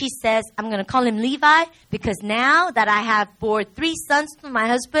 And she says, I'm going to call him Levi because now that I have bore 3 sons to my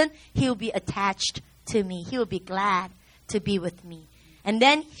husband, he'll be attached to me. He'll be glad to be with me. And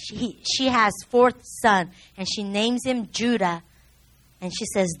then she has 4th son, and she names him Judah. And she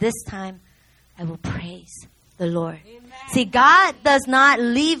says, this time I will praise the Lord. Amen. See, God does not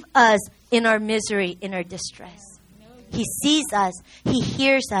leave us in our misery, in our distress. He sees us, He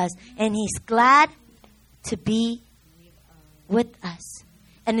hears us, and He's glad to be with us.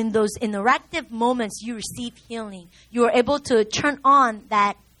 And in those interactive moments, you receive healing. You are able to turn on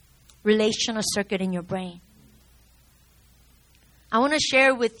that relational circuit in your brain. I want to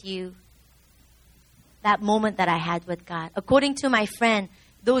share with you that moment that I had with God. According to my friend,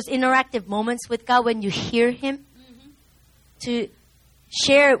 those interactive moments with God, when you hear Him, to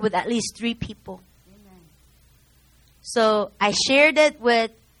share it with at least 3 people. Amen. So I shared it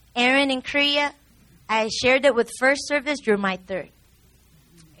with Aaron in Korea. I shared it with First Service. You're my 3rd. Amen.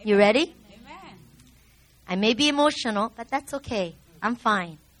 You ready? Amen. I may be emotional, but that's okay. I'm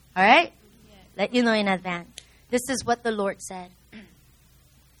fine. All right? Yes. Let you know in advance. This is what the Lord said.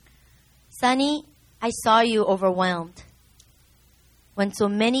 Sonny, I saw you overwhelmed when so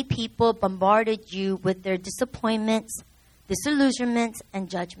many people bombarded you with their disappointments, disillusionments, and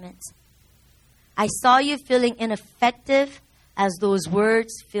judgments. I saw you feeling ineffective as those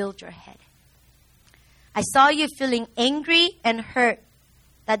words filled your head. I saw you feeling angry and hurt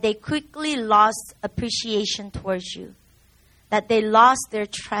that they quickly lost appreciation towards you, that they lost their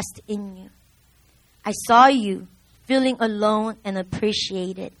trust in you. I saw you feeling alone and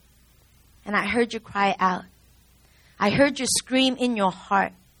appreciated, and I heard you cry out. I heard you scream in your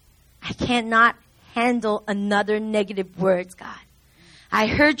heart, I cannot handle another negative words, God. I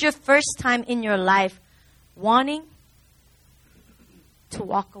heard you first time in your life wanting to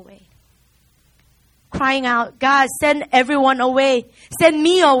walk away. Crying out, God, send everyone away. Send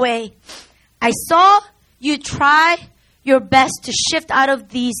me away. I saw you try your best to shift out of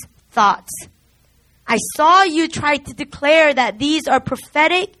these thoughts. I saw you try to declare that these are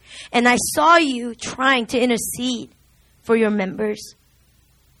prophetic, and I saw you trying to intercede for your members.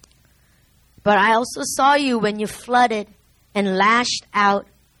 But I also saw you when you flooded and lashed out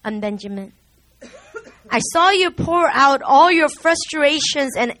on Benjamin. I saw you pour out all your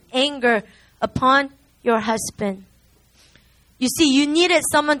frustrations and anger upon your husband. You see, you needed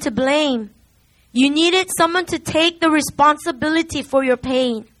someone to blame. You needed someone to take the responsibility for your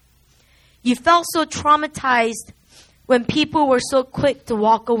pain. You felt so traumatized when people were so quick to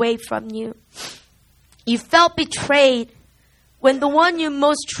walk away from you. You felt betrayed when the one you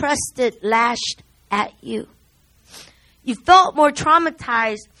most trusted lashed at you. You felt more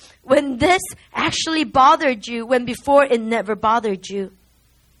traumatized when this actually bothered you when before it never bothered you.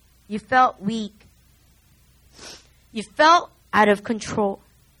 You felt weak. You felt out of control.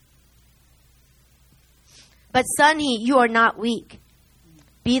 But Sonny, you are not weak.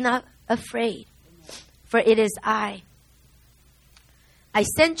 Be not afraid, for it is I. I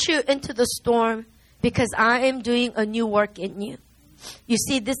sent you into the storm because I am doing a new work in you. You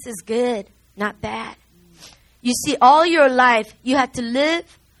see, this is good, not bad. You see, all your life, you had to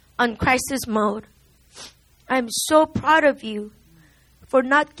live on crisis mode. I'm so proud of you for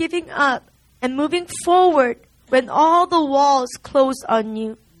not giving up and moving forward when all the walls closed on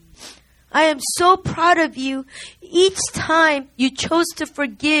you. I am so proud of you each time you chose to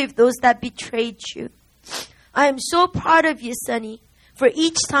forgive those that betrayed you. I am so proud of you, Sonny, for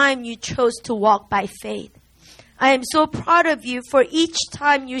each time you chose to walk by faith. I am so proud of you for each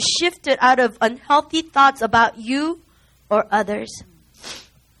time you shifted out of unhealthy thoughts about you or others.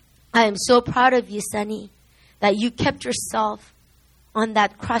 I am so proud of you, Sunny, that you kept yourself on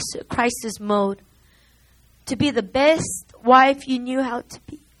that crisis mode to be the best wife you knew how to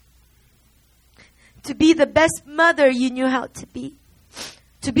be the best mother you knew how to be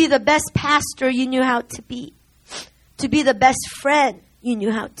the best pastor you knew how to be the best friend you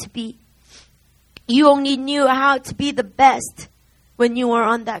knew how to be. You only knew how to be the best when you were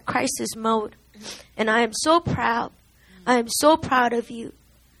on that crisis mode. And I am so proud. I am so proud of you.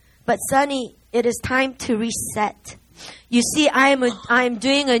 But Sunny, it is time to reset. You see, I am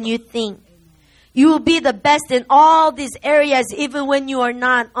doing a new thing. You will be the best in all these areas even when you are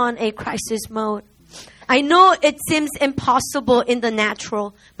not on a crisis mode. I know it seems impossible in the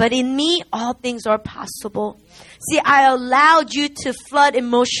natural, but in me, all things are possible. See, I allowed you to flood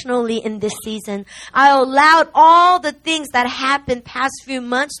emotionally in this season. I allowed all the things that happened past few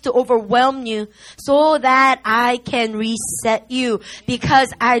months to overwhelm you so that I can reset you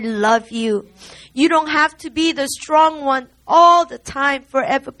because I love you. You don't have to be the strong one all the time for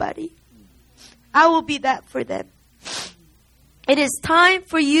everybody. I will be that for them. It is time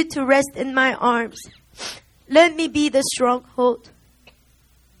for you to rest in my arms. Let me be the stronghold.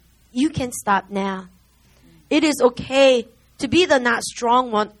 You can stop now. It is okay to be the not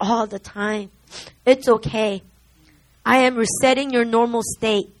strong one all the time. It's okay. I am resetting your normal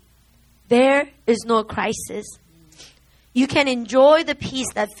state. There is no crisis. You can enjoy the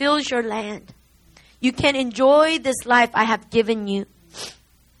peace that fills your land. You can enjoy this life I have given you.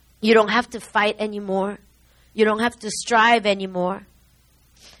 You don't have to fight anymore. You don't have to strive anymore.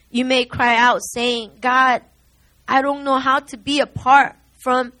 You may cry out saying, God, I don't know how to be apart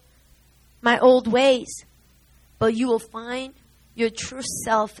from my old ways. But you will find your true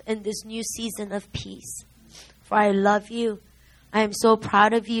self in this new season of peace. For I love you. I am so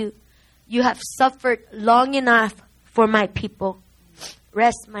proud of you. You have suffered long enough for my people.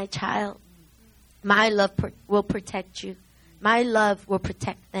 Rest, my child. My love will protect you. My love will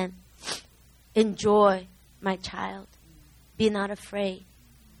protect them. Enjoy, my child. Be not afraid,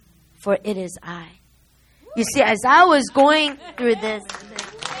 for it is I. You see, as I was going through this,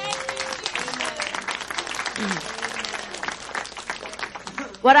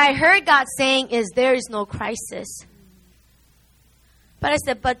 what I heard God saying is there is no crisis. But I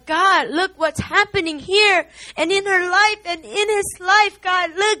said, but God, look what's happening here and in her life and in his life. God,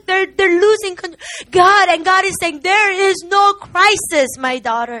 look, they're losing control. God, and God is saying there is no crisis, my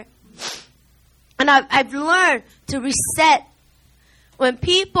daughter. And I've learned to reset. When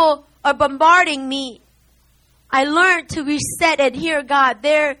people are bombarding me, I learned to reset and hear God,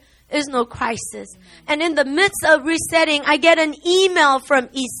 there is no crisis. And in the midst of resetting, I get an email from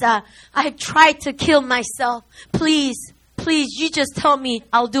Isa. I tried to kill myself. Please, you just tell me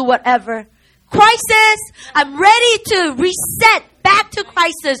I'll do whatever. Crisis! I'm ready to reset back to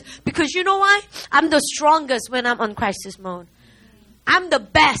crisis. Because you know why? I'm the strongest when I'm on crisis mode. I'm the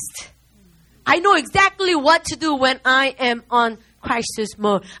best. I know exactly what to do when I am on crisis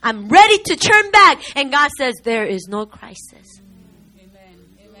mode. I'm ready to turn back. And God says there is no crisis.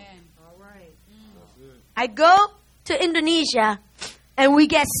 I go to Indonesia and we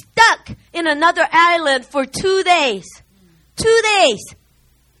get stuck in another island for 2 days. 2 days.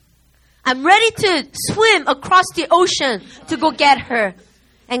 I'm ready to swim across the ocean to go get her.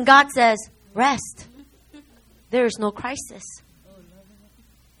 And God says, rest. There is no crisis.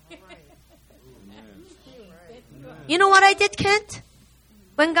 You know what I did, Kent?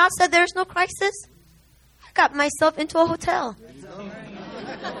 When God said there's no crisis, I got myself into a hotel.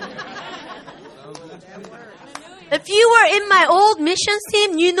 If you were in my old missions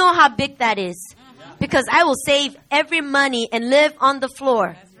team, you know how big that is. Because I will save every money and live on the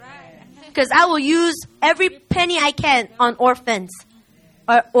floor. Because I will use every penny I can on orphans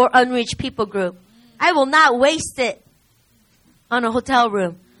or unreached people group. I will not waste it on a hotel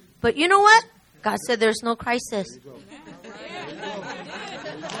room. But you know what? God said there's no crisis.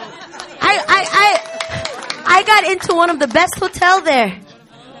 I got into one of the best hotel there.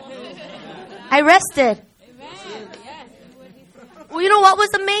 I rested. Well, you know what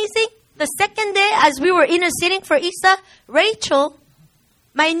was amazing? The second day, as we were interceding for Isa, Rachel,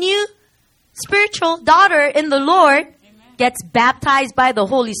 my new spiritual daughter in the Lord, gets baptized by the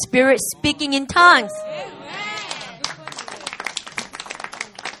Holy Spirit, speaking in tongues.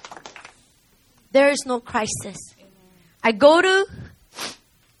 There is no crisis. I go to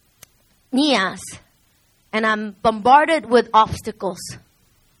Nias, and I'm bombarded with obstacles.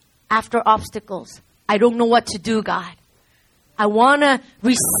 After obstacles, I don't know what to do, God. I want to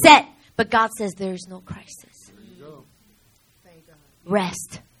reset, but God says there is no crisis.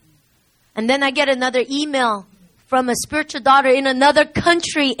 rest. And then I get another email from a spiritual daughter in another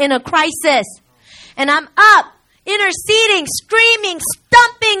country in a crisis. And I'm up, interceding, screaming,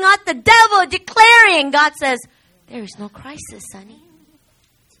 stomping at the devil, declaring. God says, there is no crisis, honey.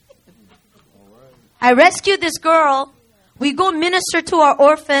 I rescue this girl. We go minister to our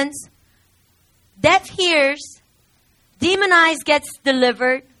orphans. Deaf hears. Demonized gets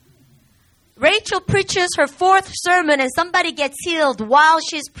delivered. Rachel preaches her 4th sermon and somebody gets healed while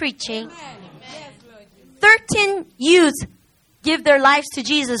she's preaching. 13 youths give their lives to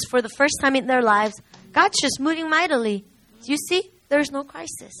Jesus for the first time in their lives. God's just moving mightily. You see, there's no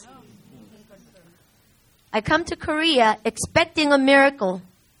crisis. I come to Korea expecting a miracle.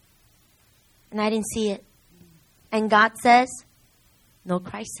 And I didn't see it. And God says, no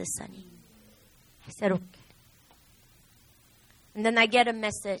crisis, sonny. I said, okay. And then I get a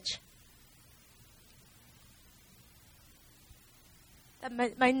message.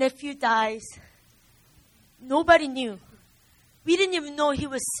 That my nephew dies. Nobody knew. We didn't even know he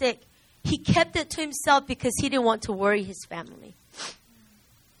was sick. He kept it to himself because he didn't want to worry his family.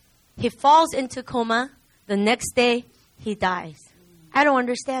 He falls into coma. The next day, he dies. I don't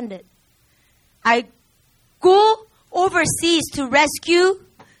understand it. I go overseas to rescue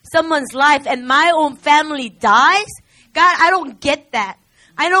someone's life and my own family dies? God, I don't get that.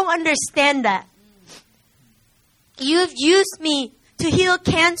 I don't understand that. You've used me to heal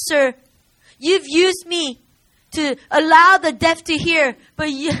cancer. You've used me to allow the deaf to hear.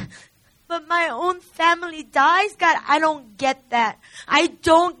 But my own family dies? God, I don't get that. I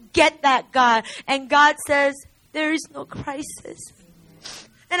don't get that, God. And God says, there is no crisis.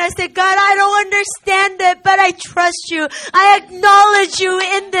 And I said, God, I don't understand it, but I trust you. I acknowledge you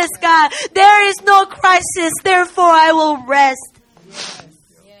in this, God. There is no crisis, therefore I will rest.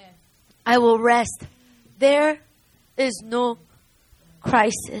 Yes. I will rest. There is no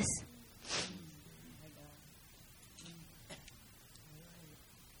crisis.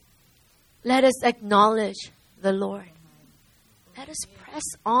 Let us acknowledge the Lord. Let us press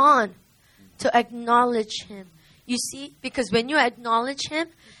on to acknowledge Him. You see, because when you acknowledge Him,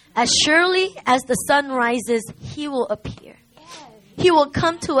 as surely as the sun rises, He will appear. He will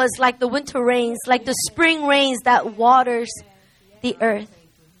come to us like the winter rains, like the spring rains that waters the earth.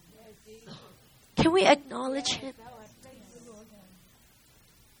 Can we acknowledge Him?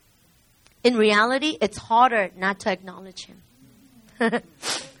 In reality, it's harder not to acknowledge Him.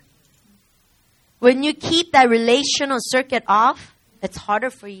 When you keep that relational circuit off, it's harder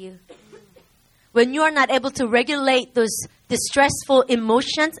for you. When you are not able to regulate those distressful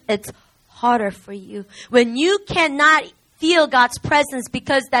emotions, it's harder for you. When you cannot feel God's presence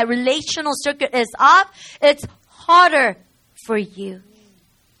because that relational circuit is off, it's harder for you.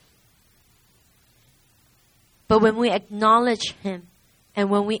 But when we acknowledge Him and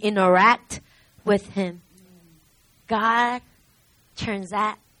when we interact with Him, God turns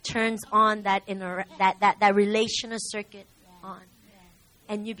on that relational circuit on.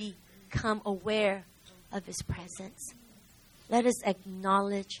 And you become aware of His presence. Let us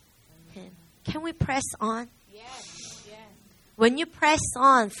acknowledge Him. Can we press on? Yes. Yes. When you press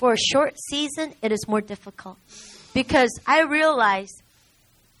on for a short season, it is more difficult. Because I realize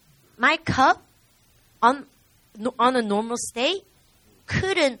my cup on a normal state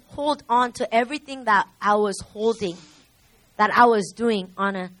couldn't hold on to everything that I was holding, that I was doing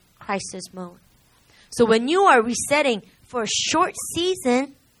on a crisis mode. So when you are resetting for a short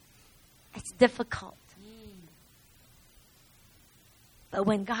season, it's difficult. But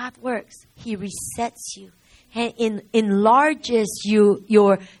when God works, He resets you and enlarges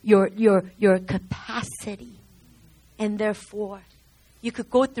your capacity. And therefore, you could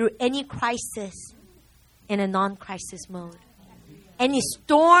go through any crisis in a non-crisis mode. Any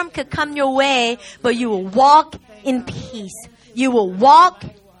storm could come your way, but you will walk in peace. You will walk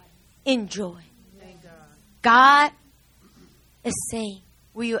in joy. God is saying,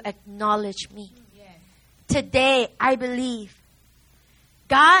 will you acknowledge me? Today, I believe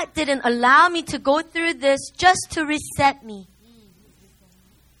God didn't allow me to go through this just to reset me.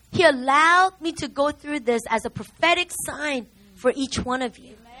 He allowed me to go through this as a prophetic sign for each one of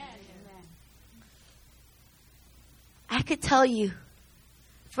you. I could tell you,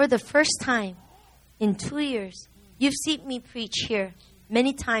 for the first time in 2 years, you've seen me preach here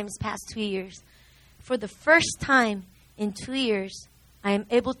many times past 2 years. For the first time in 2 years, I am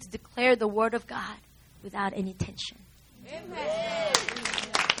able to declare the Word of God without any tension. Amen.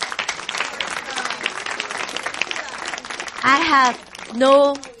 I have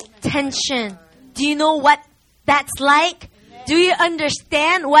no tension. Do you know what that's like? Do you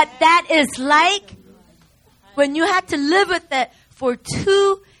understand what that is like? When you had to live with it for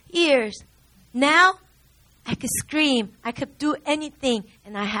 2 years. Now, I could scream. I could do anything.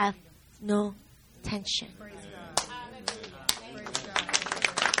 And I have no tension.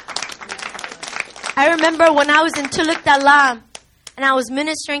 I remember when I was in Tuluk Dalam and I was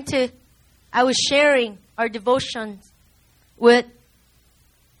I was sharing our devotions with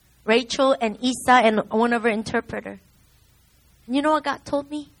Rachel and Isa and one of our interpreter. And you know what God told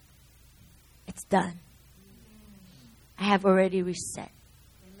me? It's done. I have already reset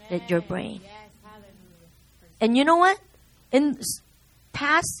your brain. And you know what?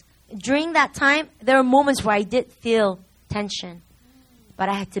 During that time, there were moments where I did feel tension. But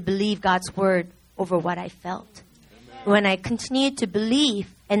I had to believe God's word over what I felt. When I continued to believe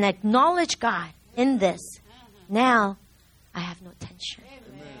and acknowledge God in this, now I have no tension.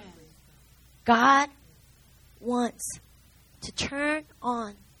 God wants to turn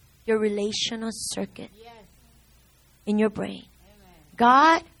on your relational circuit in your brain.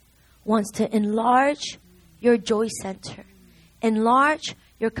 God wants to enlarge your joy center, enlarge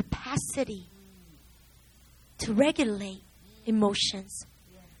your capacity to regulate emotions.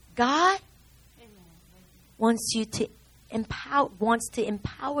 God wants to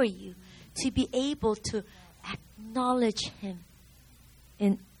empower you to be able to acknowledge Him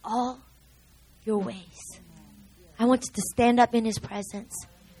in all your ways. I want you to stand up in His presence.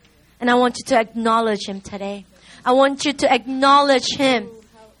 And I want you to acknowledge Him today. I want you to acknowledge Him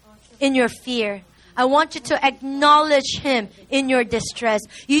in your fear. I want you to acknowledge Him in your distress.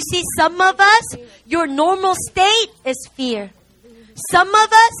 You see, some of us, your normal state is fear. Some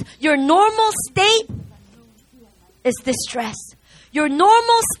of us, your normal state is distress. Your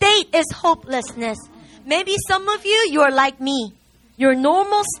normal state is hopelessness. Maybe some of you, you're like me. Your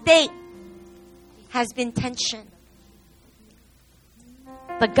normal state has been tension.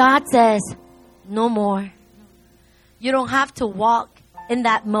 But God says, no more. You don't have to walk in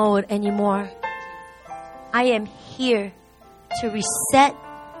that mode anymore. I am here to reset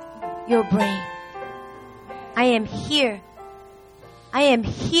your brain. I am here. I am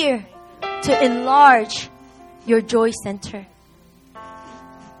here to enlarge your joy center.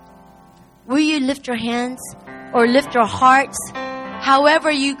 Will you lift your hands or lift your hearts? However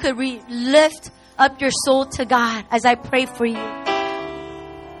you could lift up your soul to God as I pray for you.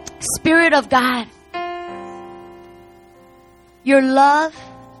 Spirit of God, your love,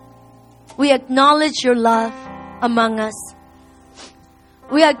 we acknowledge your love among us.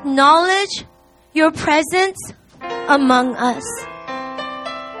 We acknowledge your presence among us.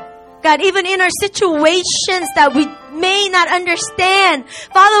 God, even in our situations that we may not understand,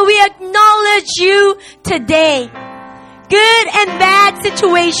 Father, we acknowledge you today. Good and bad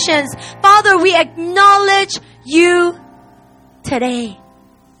situations, Father, we acknowledge you today.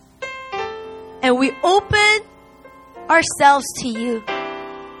 And we open ourselves to you.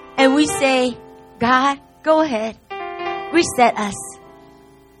 And we say, God, go ahead. Reset us.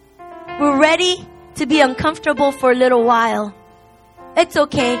 We're ready to be uncomfortable for a little while. It's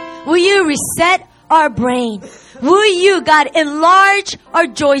okay. Will you reset our brain? Will you, God, enlarge our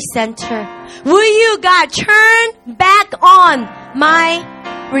joy center? Will you, God, turn back on my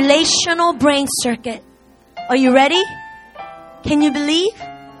relational brain circuit? Are you ready? Can you believe?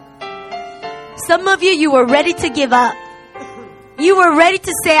 Some of you were ready to give up. You were ready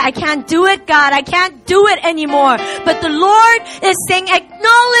to say, I can't do it, God. I can't do it anymore. But the Lord is saying,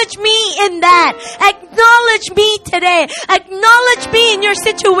 acknowledge me in that. Acknowledge me today. Acknowledge me in your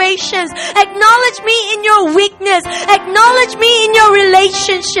situations. Acknowledge me in your weakness. Acknowledge me in your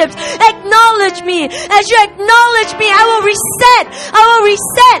relationships. Acknowledge me. As you acknowledge me, I will reset. I will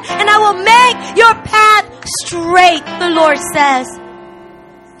reset and I will make your path straight, the Lord says.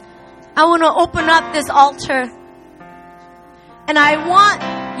 I want to open up this altar. And I want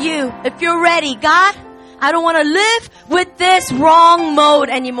you, if you're ready, God, I don't want to live with this wrong mode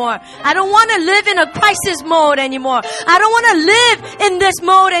anymore. I don't want to live in a crisis mode anymore. I don't want to live in this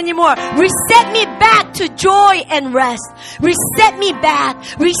mode anymore. Reset me back to joy and rest. Reset me back.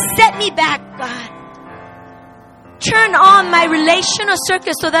 Reset me back, God. Turn on my relational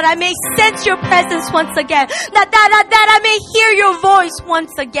circuit so that I may sense your presence once again. That I may hear your voice once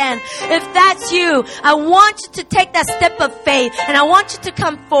again. If that's you, I want you to take that step of faith and I want you to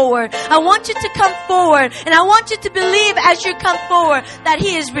come forward. I want you to come forward and I want you to believe as you come forward that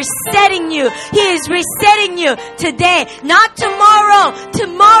He is resetting you. He is resetting you today. Not tomorrow.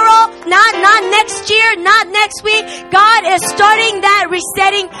 Tomorrow, not next year, not next week. God is starting that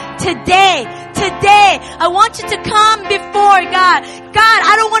resetting today. Today, I want you to come before God. God,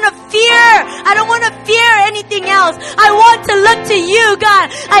 I don't want to fear. I don't want to fear anything else. I want to look to you, God.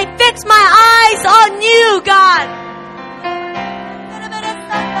 I fix my eyes on you, God.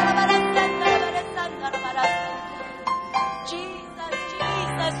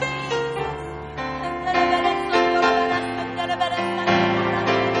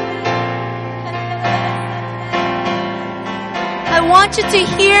 want you to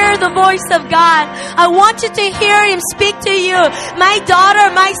hear the voice of God. I want you to hear Him speak to you. My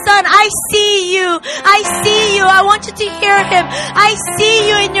daughter, my son, I see you. I see you. I want you to hear Him. I see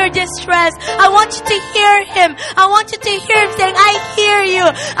you in your distress. I want you to hear Him. I want you to hear Him saying, I hear you.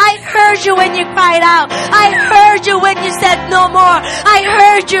 I heard you when you cried out. I heard you when you said no more. I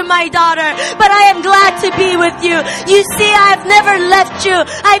heard you, my daughter. But I am glad to be with you. You see, I've never left you.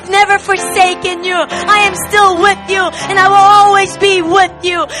 I've never forsaken you. I am still with you, and I will always be with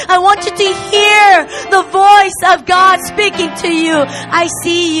you. I want you to hear the voice of God speaking to you. I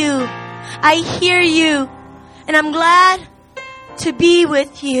see you. I hear you. And I'm glad to be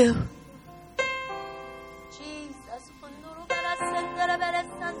with you. Jesus.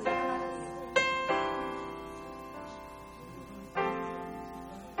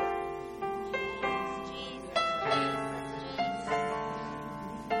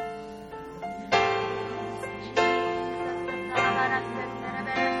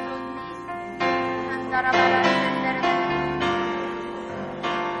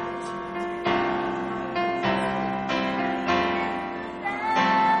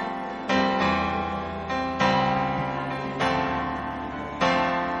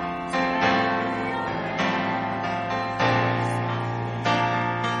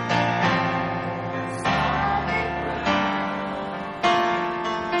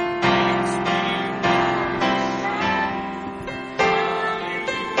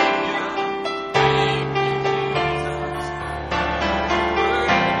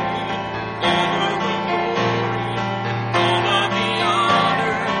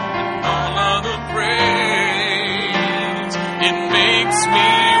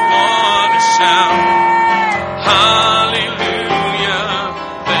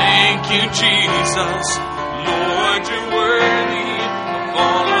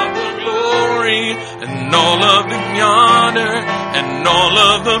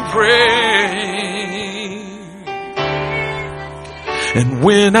 And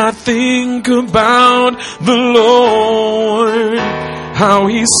when I think about the Lord, how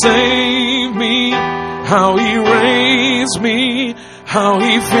He saved me, how He raised me, how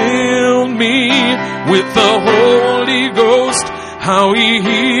He filled me with the Holy Ghost, how He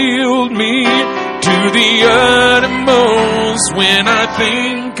healed me to the uttermost. When I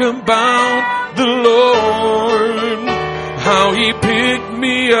think about the Lord, how He picked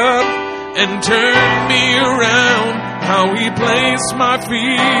me up and turned me around, how He placed my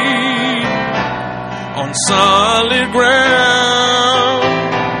feet on solid ground.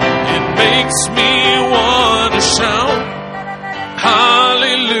 It makes me want to shout,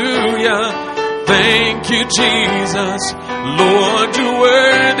 hallelujah, thank you, Jesus. Lord, you're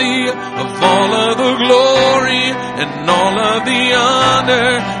worthy of all of the glory and all of the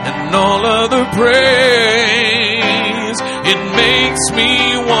honor and all of the praise. It makes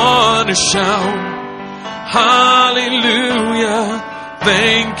me want to shout, hallelujah,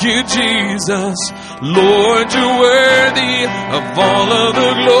 thank you, Jesus. Lord, you're worthy of all of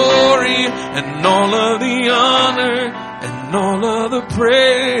the glory and all of the honor and all of the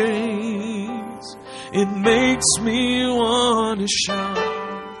praise. It makes me want to shout.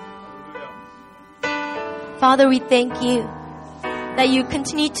 Father, we thank you that you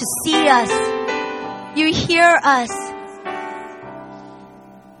continue to see us. You hear us.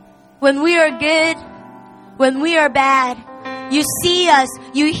 When we are good, when we are bad, you see us,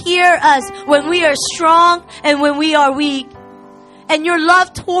 you hear us when we are strong and when we are weak. And your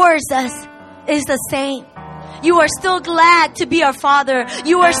love towards us is the same. You are still glad to be our Father.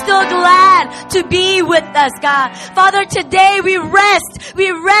 You are still glad to be with us, God. Father, today we rest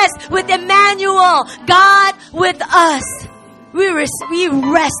with Emmanuel, God with us. We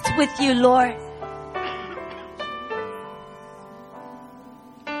rest with you, Lord.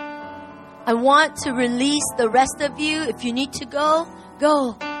 I want to release the rest of you. If you need to go,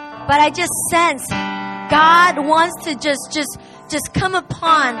 go. But I just sense God wants to just come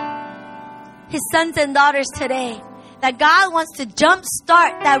upon His sons and daughters today. That God wants to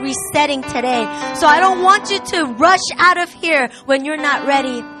jumpstart that resetting today. So I don't want you to rush out of here when you're not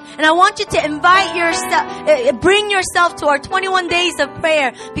ready. And I want you to invite yourself, bring yourself to our 21 days of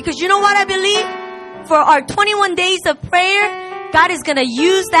prayer. Because you know what I believe? For our 21 days of prayer, God is going to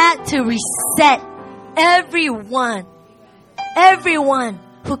use that to reset everyone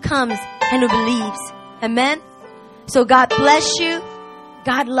who comes and who believes. Amen? So God bless you.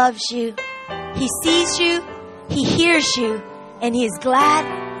 God loves you. He sees you. He hears you. And He is glad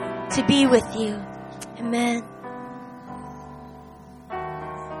to be with you. Amen.